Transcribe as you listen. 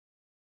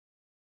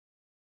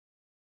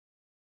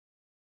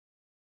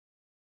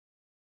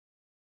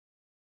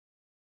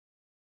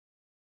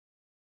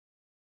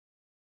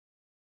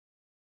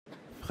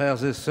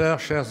Frères et sœurs,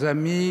 chers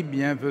amis,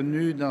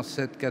 bienvenue dans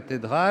cette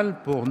cathédrale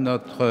pour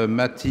notre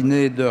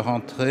matinée de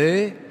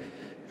rentrée.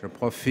 Je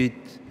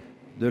profite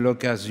de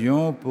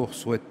l'occasion pour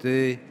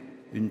souhaiter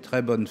une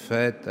très bonne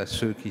fête à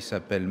ceux qui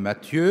s'appellent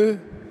Matthieu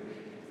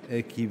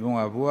et qui vont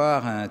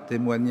avoir un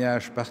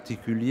témoignage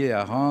particulier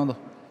à rendre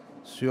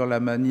sur la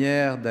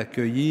manière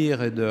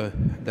d'accueillir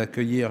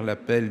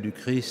l'appel du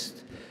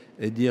Christ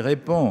et d'y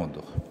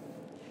répondre.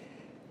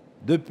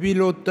 Depuis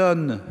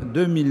l'automne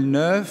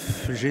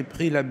 2009, j'ai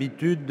pris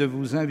l'habitude de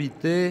vous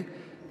inviter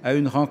à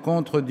une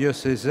rencontre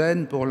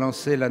diocésaine pour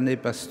lancer l'année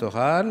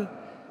pastorale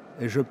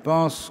et je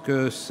pense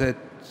que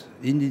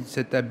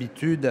cette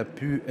habitude a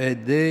pu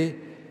aider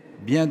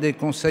bien des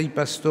conseils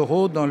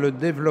pastoraux dans le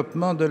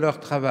développement de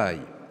leur travail.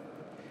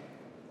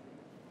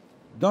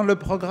 Dans le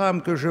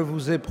programme que je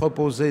vous ai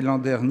proposé l'an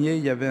dernier,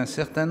 il y avait un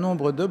certain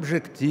nombre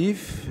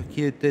d'objectifs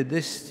qui étaient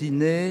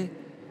destinés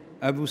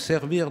à vous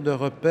servir de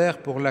repère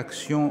pour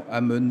l'action à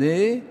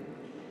mener.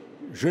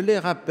 Je les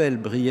rappelle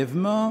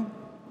brièvement.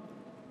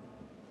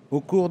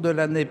 Au cours de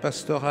l'année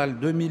pastorale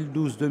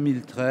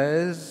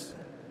 2012-2013,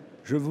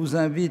 je vous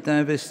invite à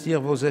investir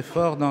vos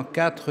efforts dans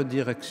 4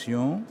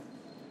 directions.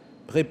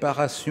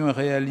 Préparation et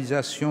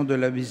réalisation de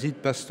la visite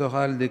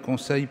pastorale des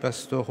conseils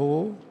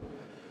pastoraux,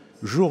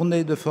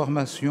 journée de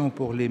formation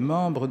pour les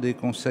membres des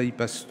conseils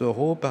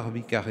pastoraux par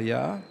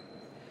vicariat,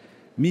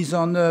 mise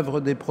en œuvre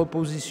des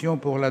propositions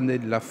pour l'année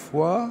de la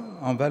foi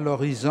en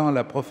valorisant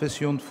la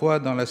profession de foi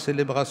dans la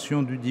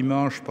célébration du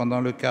dimanche pendant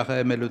le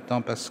carême et le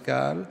temps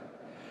pascal,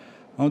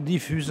 en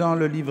diffusant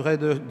le livret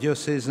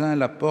diocésain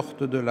La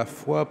porte de la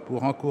foi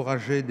pour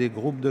encourager des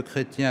groupes de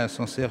chrétiens à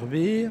s'en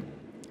servir,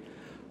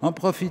 en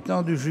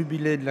profitant du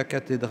jubilé de la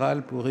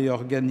cathédrale pour y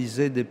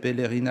organiser des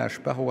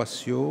pèlerinages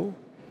paroissiaux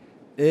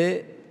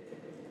et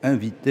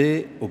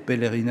invité au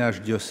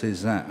pèlerinage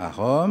diocésain à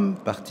Rome,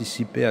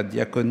 participer à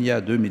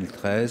Diaconia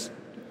 2013,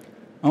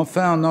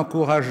 enfin en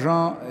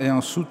encourageant et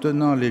en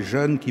soutenant les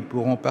jeunes qui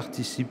pourront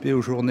participer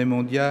aux Journées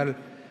mondiales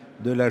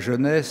de la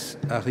jeunesse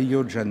à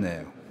Rio de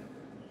Janeiro.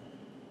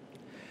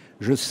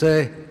 Je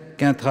sais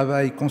qu'un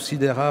travail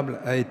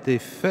considérable a été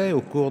fait au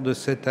cours de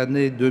cette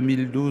année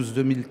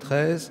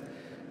 2012-2013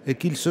 et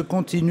qu'il se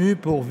continue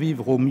pour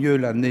vivre au mieux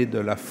l'année de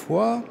la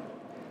foi.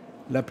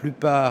 La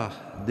plupart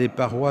des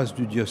paroisses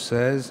du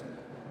diocèse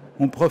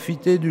ont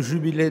profité du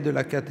jubilé de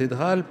la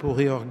cathédrale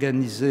pour y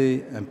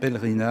organiser un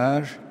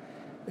pèlerinage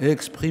et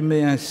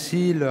exprimer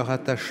ainsi leur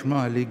attachement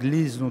à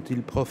l'Église dont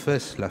ils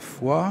professent la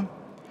foi.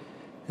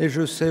 Et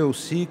je sais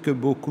aussi que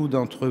beaucoup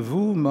d'entre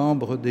vous,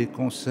 membres des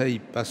conseils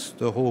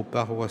pastoraux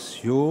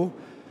paroissiaux,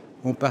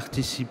 ont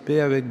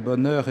participé avec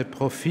bonheur et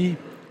profit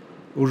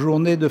aux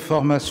journées de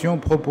formation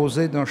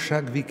proposées dans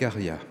chaque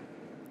vicariat.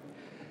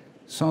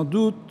 Sans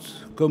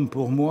doute, comme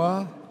pour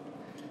moi,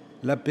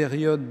 la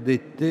période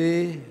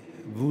d'été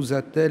vous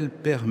a-t-elle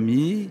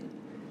permis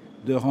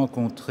de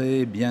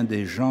rencontrer bien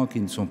des gens qui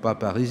ne sont pas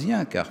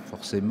parisiens, car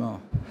forcément,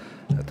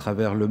 à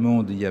travers le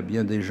monde, il y a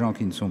bien des gens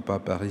qui ne sont pas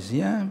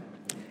parisiens,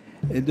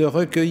 et de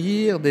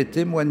recueillir des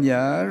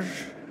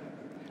témoignages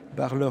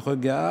par le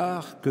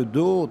regard que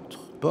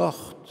d'autres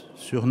portent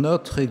sur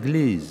notre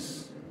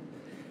Église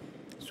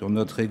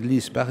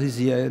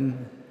parisienne,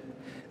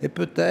 et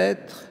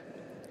peut-être,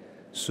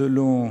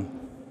 selon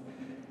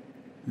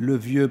le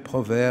vieux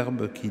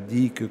proverbe qui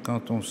dit que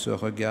quand on se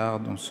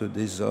regarde, on se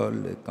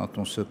désole, et quand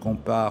on se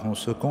compare, on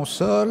se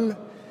console,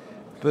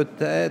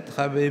 peut-être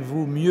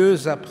avez-vous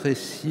mieux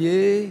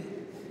apprécié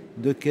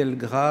de quelle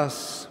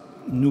grâce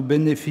nous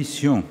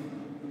bénéficions.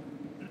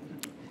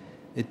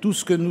 Et tout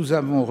ce que nous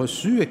avons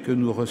reçu et que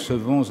nous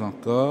recevons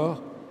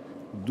encore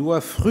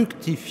doit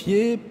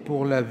fructifier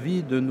pour la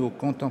vie de nos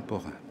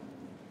contemporains.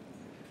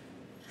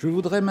 Je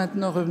voudrais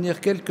maintenant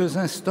revenir quelques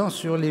instants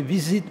sur les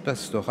visites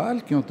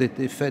pastorales qui ont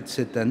été faites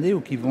cette année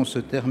ou qui vont se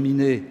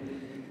terminer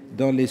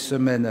dans les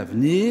semaines à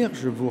venir.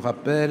 Je vous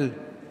rappelle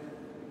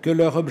que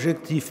leur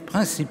objectif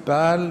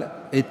principal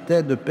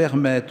était de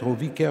permettre aux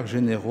vicaires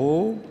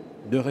généraux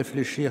de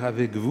réfléchir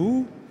avec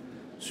vous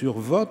sur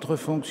votre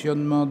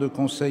fonctionnement de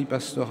conseil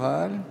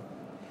pastoral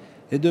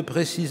et de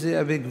préciser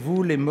avec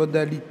vous les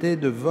modalités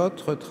de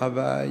votre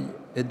travail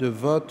et de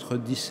votre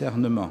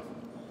discernement.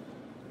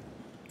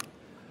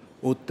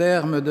 Au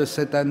terme de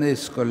cette année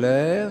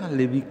scolaire,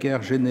 les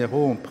vicaires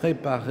généraux ont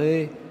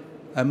préparé,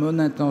 à mon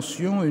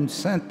intention, une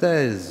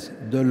synthèse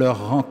de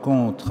leur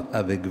rencontre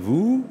avec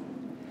vous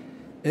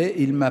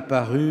et il m'a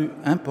paru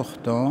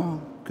important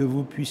que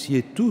vous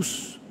puissiez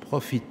tous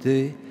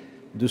profiter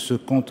de ce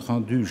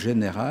compte-rendu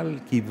général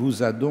qui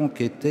vous a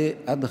donc été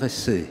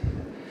adressé.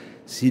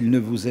 S'il ne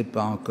vous est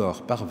pas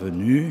encore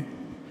parvenu,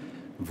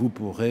 vous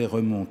pourrez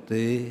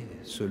remonter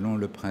selon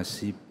le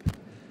principe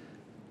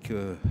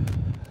que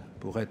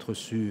pour être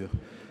sûr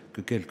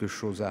que quelque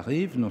chose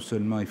arrive, non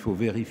seulement il faut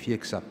vérifier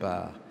que ça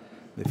part,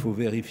 mais il faut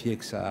vérifier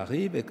que ça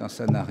arrive, et quand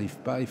ça n'arrive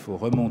pas, il faut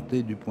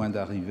remonter du point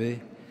d'arrivée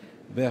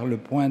vers le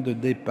point de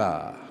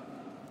départ.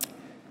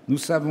 Nous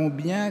savons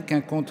bien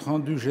qu'un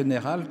compte-rendu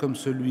général comme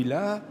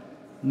celui-là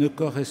ne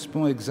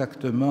correspond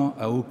exactement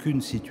à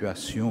aucune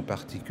situation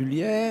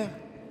particulière,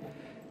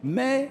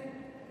 mais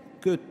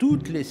que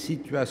toutes les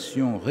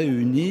situations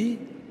réunies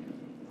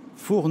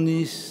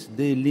fournissent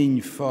des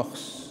lignes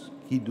forces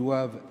qui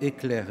doivent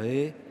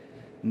éclairer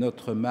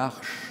notre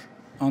marche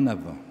en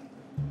avant.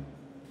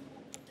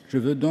 Je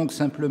veux donc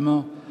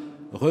simplement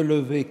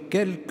relever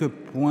quelques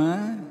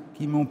points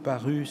qui m'ont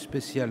paru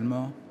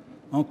spécialement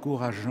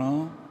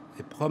encourageants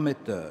et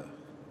prometteurs.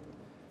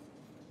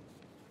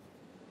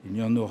 Il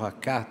y en aura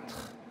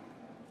 4.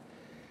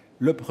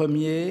 Le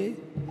premier,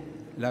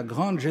 la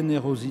grande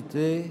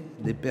générosité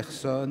des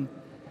personnes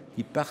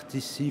qui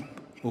participent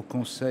au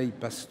conseil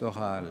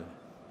pastoral.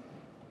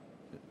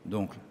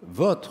 Donc,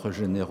 votre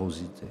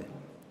générosité,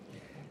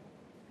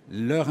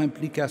 leur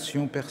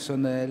implication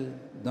personnelle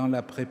dans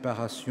la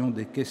préparation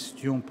des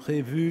questions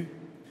prévues,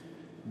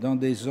 dans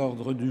des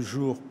ordres du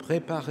jour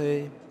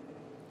préparés,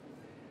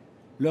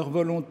 leur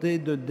volonté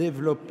de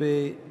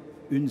développer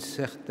une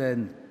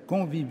certaine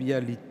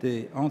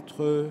convivialité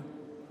entre eux,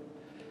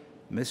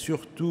 mais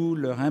surtout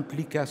leur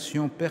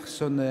implication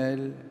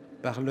personnelle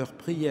par leur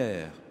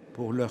prière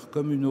pour leur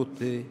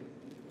communauté.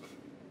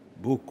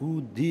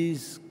 Beaucoup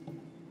disent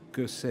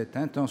que cette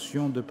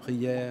intention de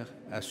prière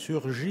a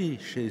surgi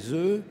chez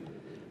eux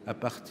à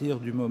partir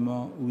du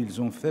moment où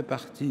ils ont fait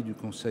partie du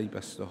conseil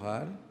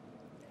pastoral,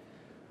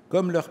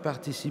 comme leur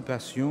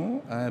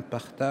participation à un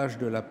partage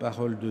de la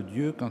parole de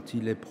Dieu quand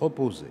il est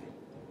proposé.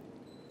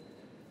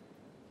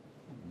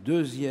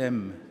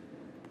 Deuxième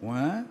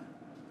point,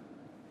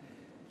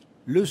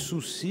 le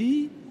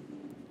souci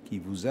qui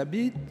vous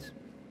habite,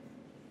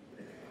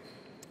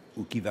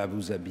 ou qui va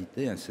vous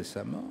habiter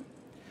incessamment,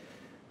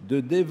 de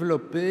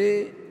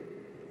développer,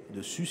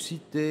 de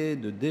susciter,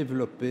 de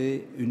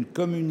développer une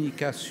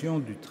communication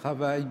du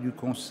travail du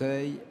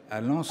Conseil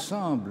à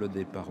l'ensemble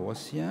des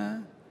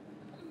paroissiens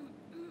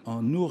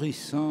en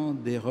nourrissant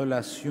des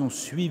relations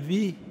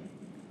suivies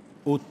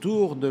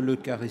autour de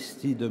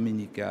l'Eucharistie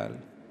dominicale,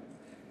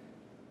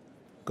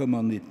 comme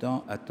en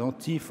étant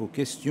attentif aux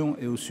questions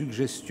et aux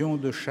suggestions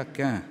de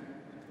chacun.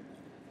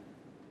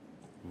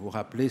 Vous vous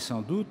rappelez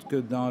sans doute que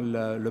dans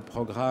le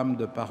programme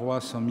de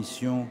paroisse en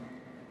mission,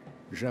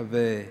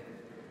 j'avais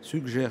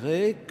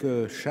suggéré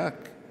que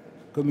chaque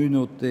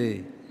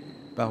communauté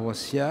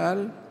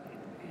paroissiale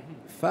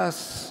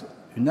fasse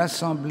une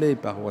assemblée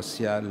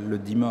paroissiale le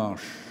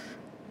dimanche,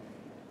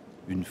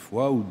 une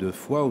fois ou 2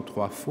 fois ou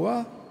 3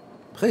 fois,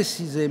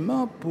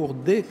 précisément pour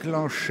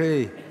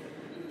déclencher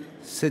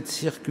cette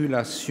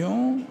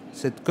circulation,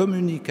 cette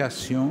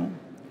communication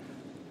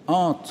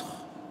entre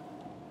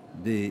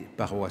des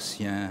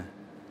paroissiens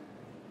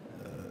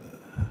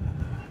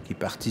qui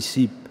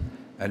participent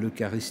à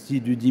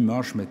l'Eucharistie du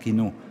dimanche, mais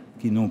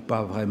qui n'ont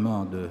pas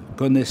vraiment de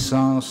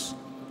connaissance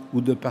ou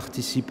de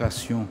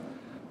participation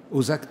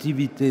aux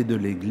activités de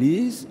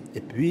l'Église, et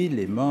puis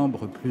les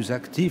membres plus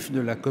actifs de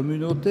la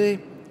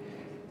communauté.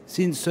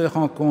 S'ils ne se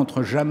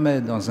rencontrent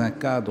jamais dans un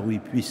cadre où ils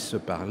puissent se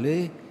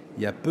parler,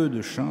 il y a peu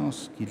de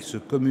chances qu'ils se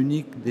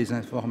communiquent des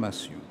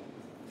informations.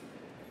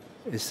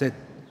 Et cette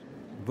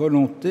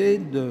volonté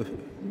de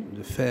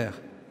faire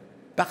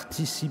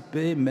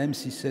participer, même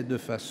si c'est de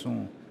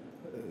façon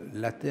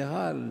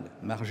latérale,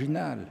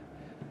 marginale,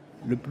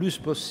 le plus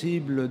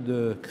possible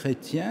de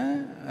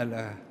chrétiens à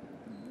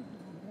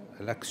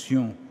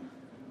l'action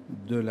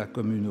de la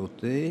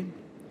communauté,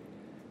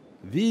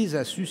 vise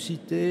à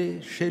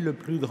susciter chez le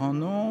plus grand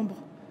nombre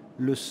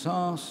le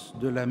sens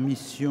de la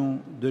mission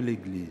de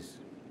l'Église.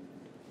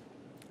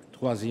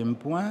 Troisième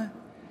point,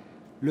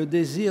 le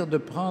désir de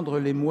prendre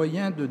les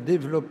moyens de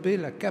développer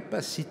la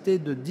capacité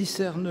de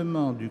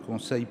discernement du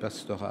conseil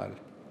pastoral.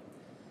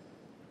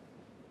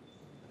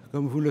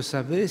 Comme vous le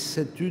savez,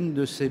 c'est une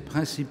de ses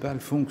principales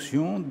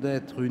fonctions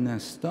d'être une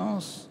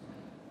instance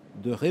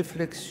de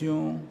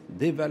réflexion,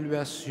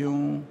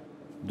 d'évaluation,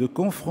 de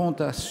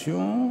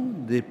confrontation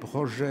des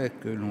projets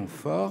que l'on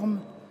forme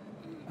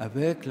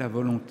avec la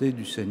volonté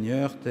du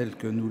Seigneur telle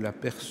que nous la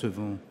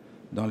percevons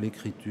dans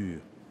l'Écriture.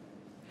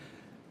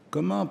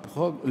 Comment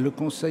le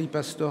conseil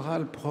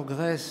pastoral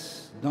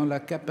progresse dans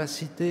la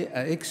capacité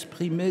à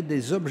exprimer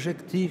des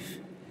objectifs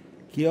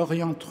qui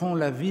orienteront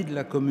la vie de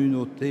la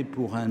communauté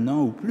pour 1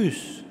 an ou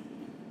plus?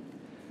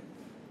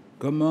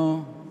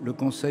 Comment le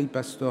conseil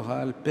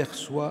pastoral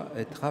perçoit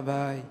et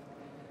travaille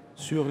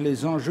sur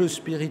les enjeux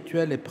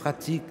spirituels et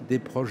pratiques des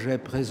projets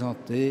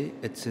présentés,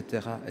 etc.,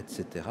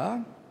 etc.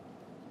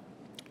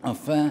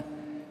 Enfin,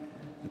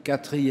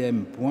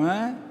 4e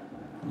point,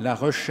 la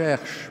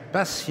recherche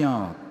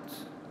patiente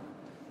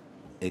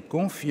et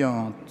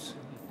confiante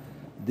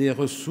des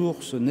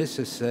ressources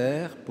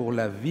nécessaires pour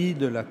la vie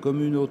de la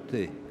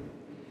communauté.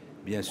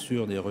 Bien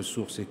sûr, des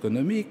ressources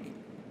économiques,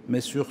 mais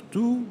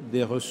surtout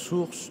des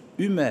ressources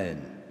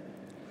humaines.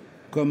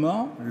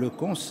 Comment le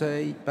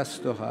conseil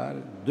pastoral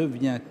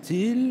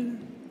devient-il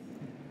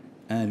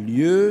un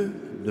lieu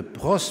de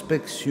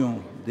prospection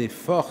des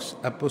forces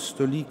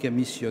apostoliques et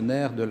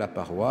missionnaires de la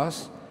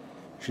paroisse?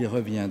 J'y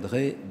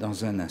reviendrai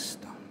dans un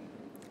instant.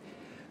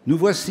 Nous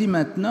voici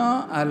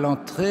maintenant à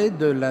l'entrée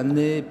de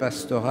l'année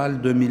pastorale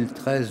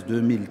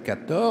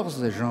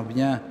 2013-2014 et j'en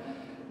viens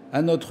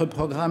à notre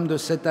programme de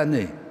cette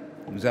année.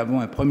 Nous avons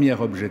un premier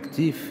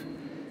objectif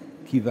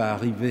qui va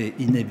arriver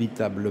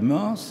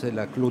inévitablement, c'est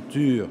la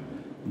clôture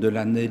de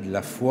l'année de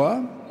la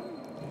foi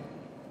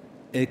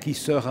et qui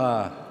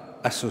sera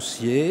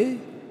associée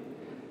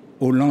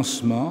au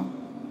lancement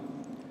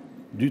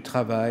du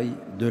travail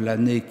de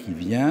l'année qui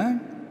vient.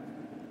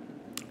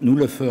 Nous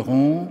le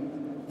ferons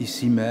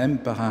ici même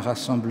par un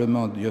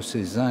rassemblement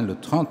diocésain le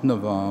 30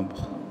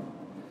 novembre.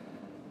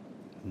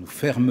 Nous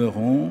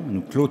fermerons,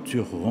 nous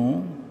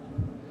clôturerons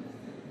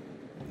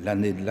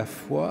l'année de la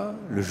foi,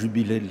 le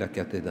jubilé de la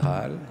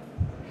cathédrale,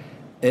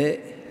 et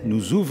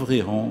nous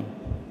ouvrirons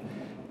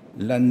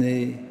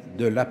l'année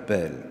de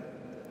l'Appel.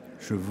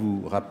 Je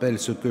vous rappelle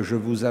ce que je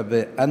vous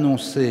avais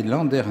annoncé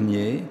l'an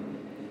dernier.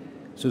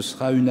 Ce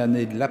sera une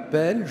année de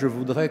l'Appel. Je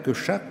voudrais que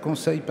chaque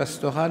conseil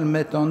pastoral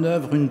mette en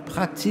œuvre une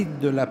pratique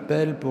de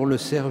l'Appel pour le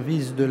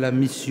service de la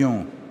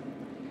mission.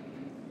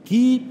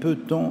 Qui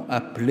peut-on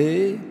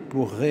appeler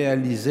pour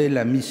réaliser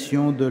la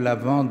mission de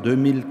l'Avent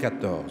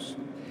 2014 ?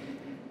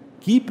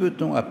 Qui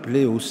peut-on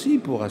appeler aussi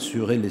pour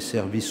assurer les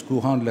services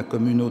courants de la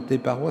communauté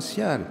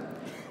paroissiale?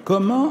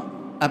 Comment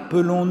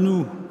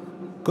appelons-nous,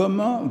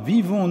 comment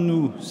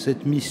vivons-nous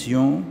cette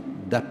mission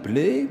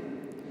d'appeler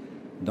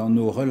dans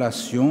nos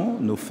relations,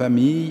 nos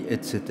familles,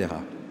 etc.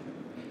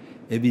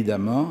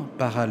 Évidemment,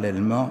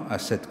 parallèlement à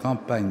cette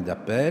campagne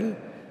d'appel,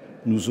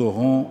 nous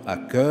aurons à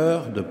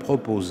cœur de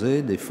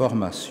proposer des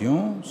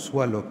formations,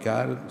 soit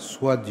locales,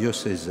 soit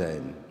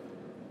diocésaines.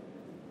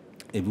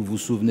 Et vous vous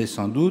souvenez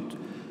sans doute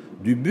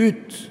du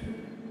but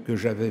que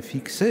j'avais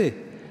fixé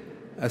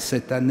à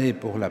cette année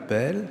pour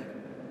l'appel,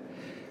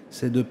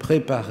 c'est de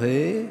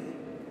préparer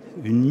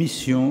une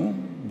mission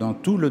dans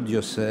tout le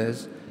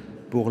diocèse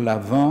pour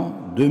l'Avent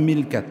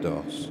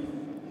 2014.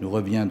 Nous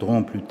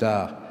reviendrons plus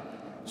tard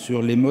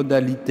sur les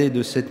modalités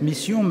de cette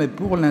mission, mais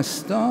pour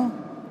l'instant,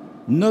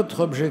 notre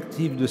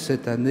objectif de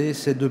cette année,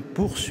 c'est de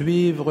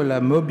poursuivre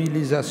la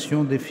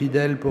mobilisation des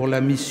fidèles pour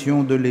la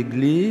mission de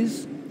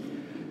l'Église,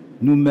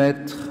 nous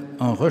mettre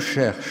en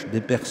recherche des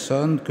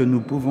personnes que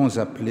nous pouvons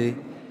appeler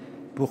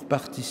pour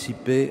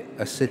participer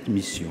à cette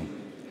mission.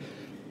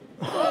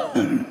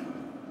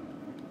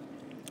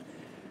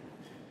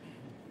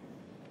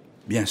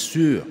 Bien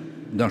sûr,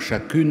 dans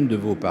chacune de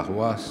vos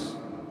paroisses,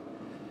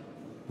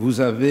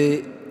 vous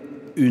avez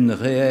une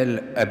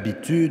réelle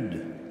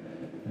habitude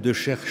de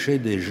chercher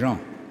des gens,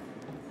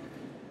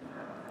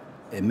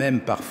 et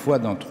même parfois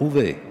d'en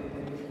trouver,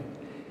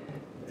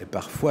 et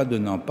parfois de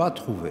n'en pas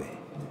trouver,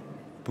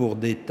 pour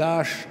des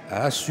tâches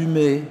à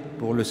assumer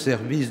pour le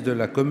service de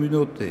la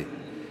communauté,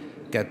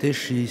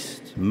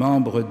 catéchistes,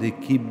 membres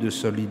d'équipes de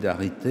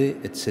solidarité,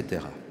 etc.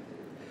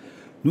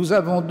 Nous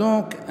avons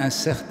donc un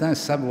certain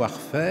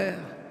savoir-faire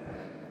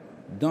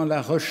dans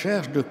la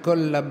recherche de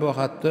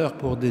collaborateurs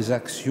pour des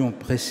actions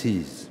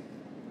précises.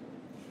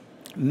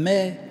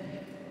 Mais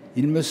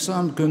il me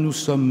semble que nous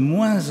sommes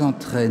moins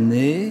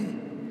entraînés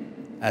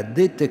à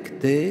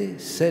détecter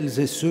celles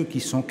et ceux qui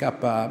sont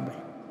capables,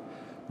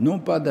 non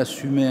pas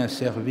d'assumer un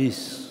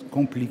service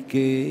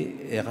compliqué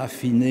et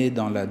raffiné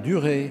dans la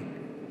durée,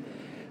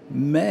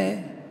 mais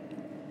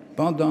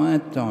pendant un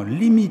temps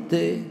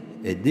limité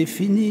et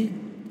défini,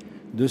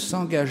 de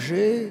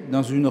s'engager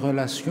dans une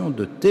relation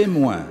de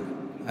témoin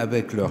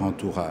avec leur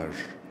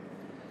entourage,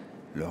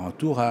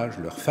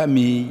 leur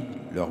famille,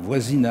 leur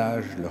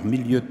voisinage, leur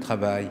milieu de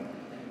travail,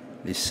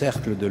 les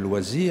cercles de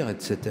loisirs,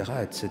 etc.,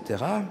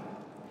 etc.,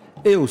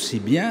 et aussi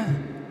bien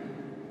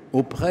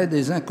auprès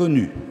des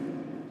inconnus.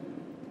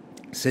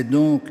 C'est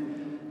donc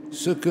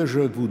ce que je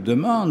vous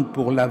demande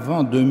pour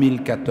l'Avent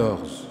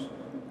 2014.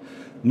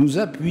 Nous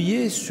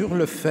appuyer sur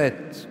le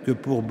fait que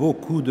pour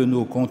beaucoup de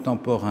nos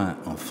contemporains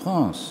en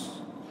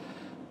France,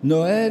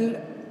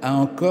 Noël a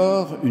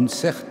encore une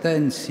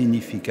certaine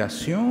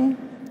signification,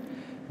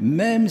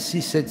 même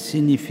si cette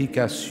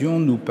signification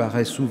nous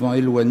paraît souvent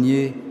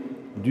éloignée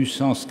du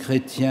sens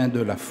chrétien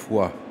de la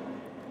foi.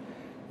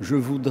 Je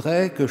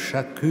voudrais que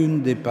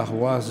chacune des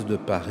paroisses de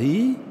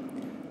Paris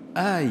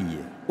aille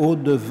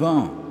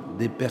au-devant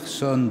des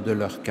personnes de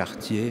leur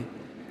quartier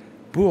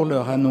pour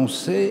leur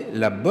annoncer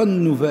la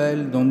bonne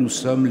nouvelle dont nous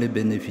sommes les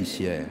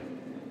bénéficiaires.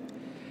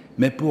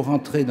 Mais pour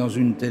entrer dans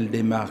une telle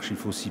démarche, il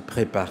faut s'y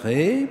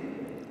préparer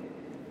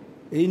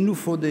et il nous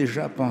faut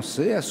déjà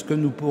penser à ce que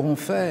nous pourrons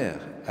faire,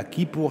 à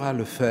qui pourra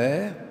le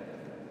faire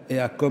et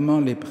à comment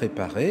les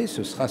préparer.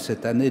 Ce sera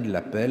cette année de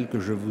l'appel que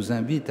je vous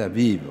invite à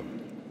vivre.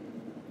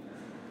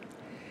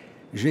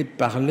 J'ai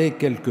parlé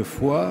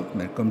quelquefois,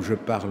 mais comme je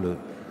parle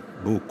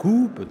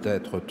beaucoup,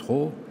 peut-être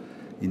trop,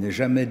 il n'est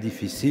jamais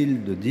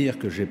difficile de dire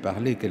que j'ai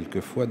parlé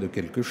quelquefois de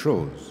quelque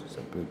chose.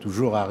 Ça peut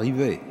toujours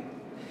arriver.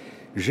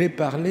 J'ai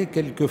parlé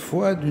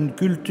quelquefois d'une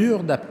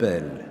culture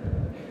d'appel.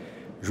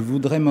 Je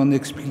voudrais m'en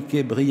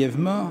expliquer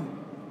brièvement.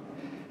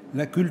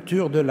 La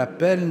culture de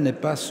l'appel n'est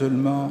pas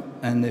seulement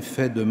un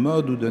effet de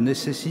mode ou de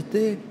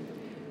nécessité,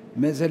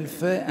 mais elle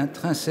fait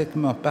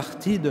intrinsèquement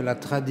partie de la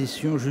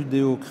tradition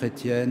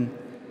judéo-chrétienne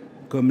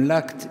comme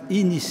l'acte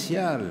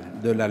initial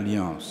de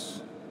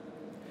l'Alliance.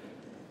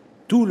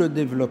 Tout le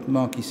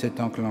développement qui s'est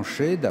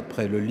enclenché,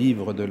 d'après le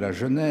livre de la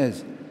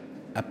Genèse,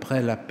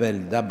 après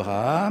l'appel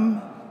d'Abraham,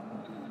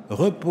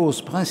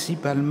 repose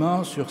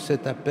principalement sur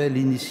cet appel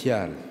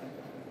initial.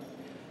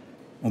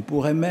 On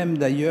pourrait même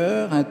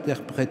d'ailleurs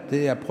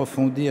interpréter,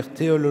 approfondir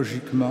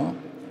théologiquement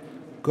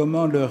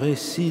comment le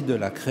récit de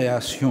la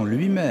création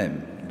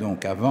lui-même,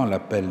 donc avant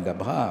l'appel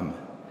d'Abraham,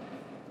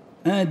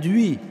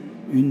 induit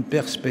une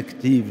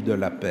perspective de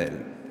l'appel.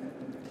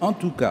 En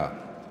tout cas,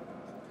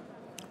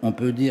 on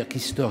peut dire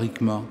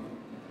qu'historiquement,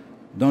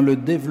 dans le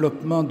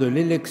développement de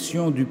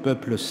l'élection du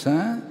peuple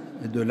saint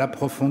et de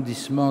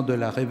l'approfondissement de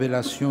la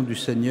révélation du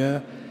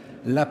Seigneur,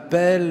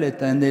 l'appel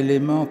est un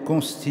élément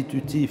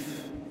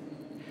constitutif.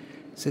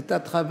 C'est à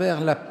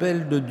travers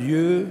l'appel de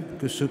Dieu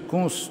que se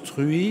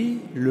construit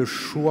le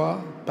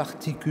choix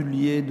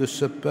particulier de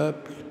ce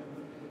peuple,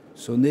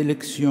 son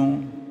élection,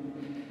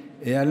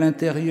 et à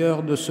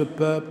l'intérieur de ce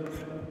peuple,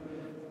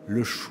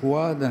 le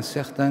choix d'un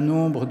certain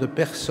nombre de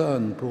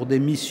personnes pour des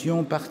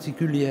missions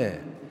particulières,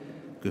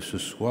 que ce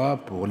soit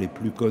pour les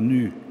plus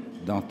connues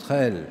d'entre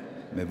elles,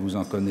 mais vous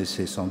en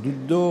connaissez sans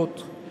doute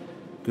d'autres,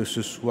 que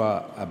ce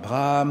soit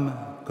Abraham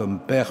comme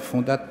père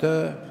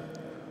fondateur,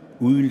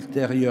 ou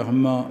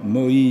ultérieurement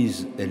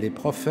Moïse et les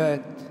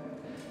prophètes,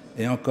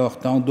 et encore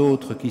tant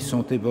d'autres qui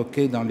sont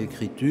évoqués dans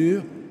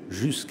l'Écriture,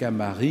 jusqu'à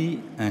Marie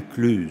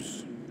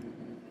incluse.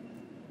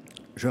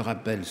 Je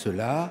rappelle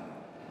cela,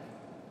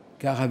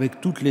 car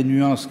avec toutes les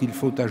nuances qu'il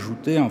faut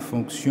ajouter en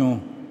fonction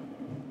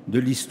de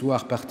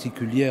l'histoire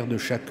particulière de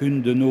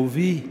chacune de nos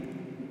vies,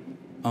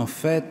 en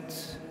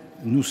fait,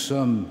 nous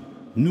sommes,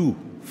 nous,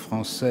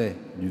 Français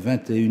du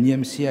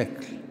XXIe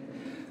siècle,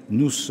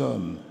 nous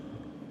sommes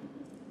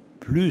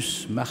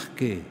plus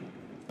marqués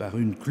par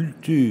une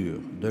culture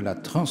de la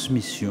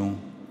transmission,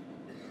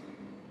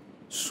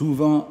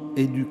 souvent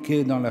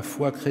éduqués dans la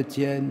foi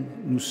chrétienne,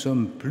 nous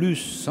sommes plus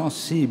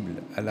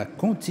sensibles à la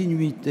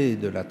continuité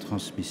de la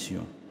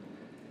transmission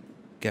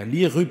qu'à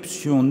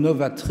l'irruption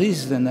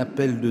novatrice d'un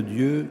appel de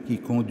Dieu qui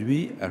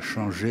conduit à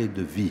changer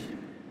de vie.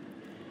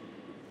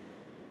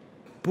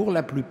 Pour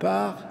la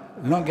plupart,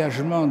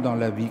 l'engagement dans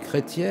la vie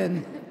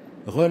chrétienne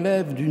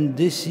relève d'une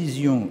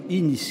décision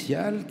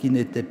initiale qui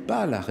n'était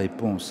pas la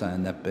réponse à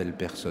un appel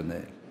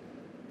personnel.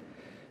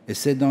 Et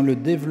c'est dans le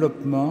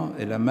développement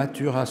et la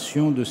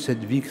maturation de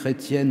cette vie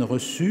chrétienne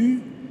reçue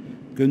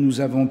que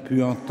nous avons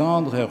pu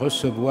entendre et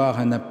recevoir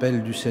un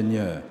appel du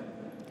Seigneur.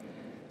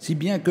 Si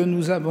bien que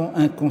nous avons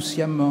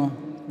inconsciemment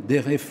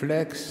des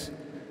réflexes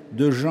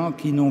de gens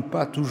qui n'ont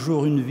pas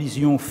toujours une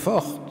vision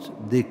forte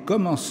des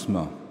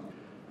commencements.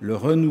 Le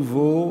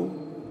renouveau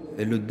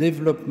et le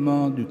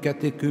développement du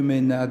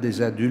catéchuménat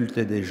des adultes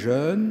et des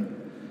jeunes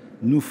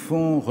nous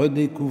font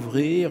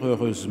redécouvrir,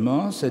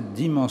 heureusement, cette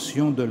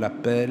dimension de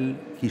l'appel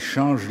qui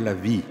change la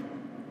vie.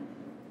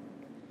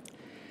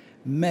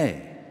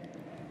 Mais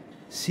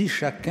si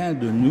chacun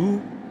de nous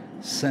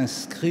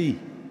s'inscrit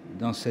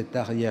dans cet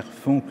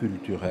arrière-fond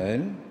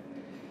culturel,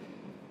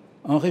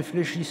 en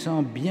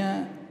réfléchissant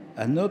bien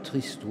à notre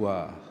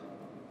histoire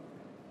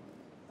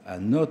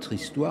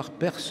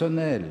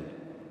personnelle,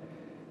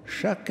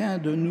 chacun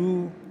de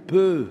nous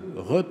peut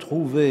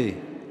retrouver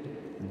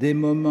des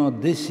moments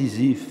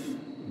décisifs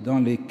dans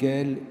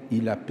lesquels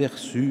il a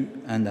perçu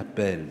un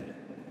appel.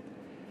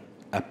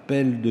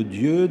 Appel de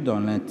Dieu dans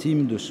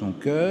l'intime de son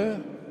cœur,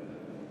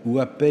 ou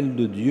appel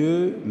de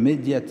Dieu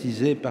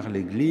médiatisé par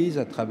l'Église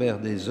à travers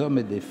des hommes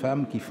et des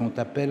femmes qui font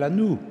appel à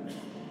nous.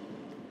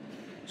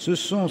 Ce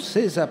sont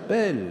ces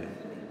appels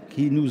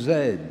qui nous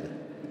aident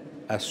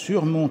à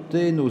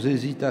surmonter nos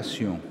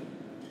hésitations,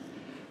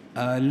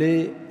 à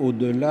aller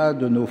au-delà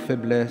de nos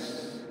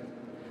faiblesses,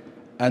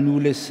 à nous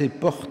laisser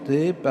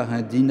porter par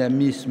un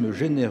dynamisme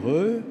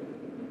généreux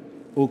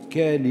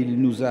auquel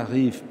il nous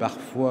arrive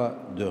parfois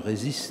de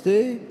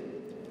résister,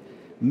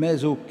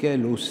 mais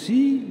auquel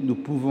aussi nous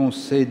pouvons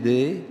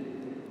céder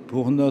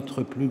pour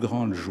notre plus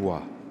grande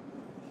joie.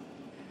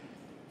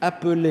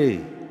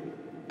 Appelés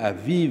à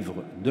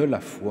vivre de la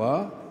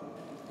foi,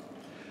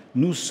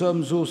 nous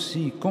sommes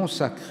aussi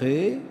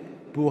consacrés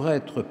pour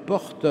être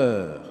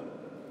porteurs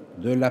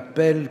de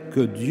l'appel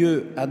que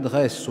Dieu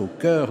adresse au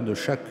cœur de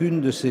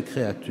chacune de ses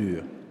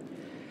créatures.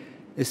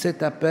 Et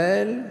cet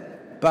appel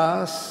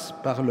passe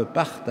par le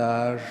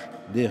partage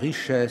des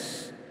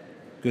richesses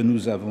que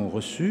nous avons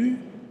reçues,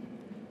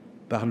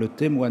 par le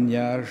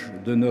témoignage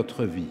de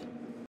notre vie.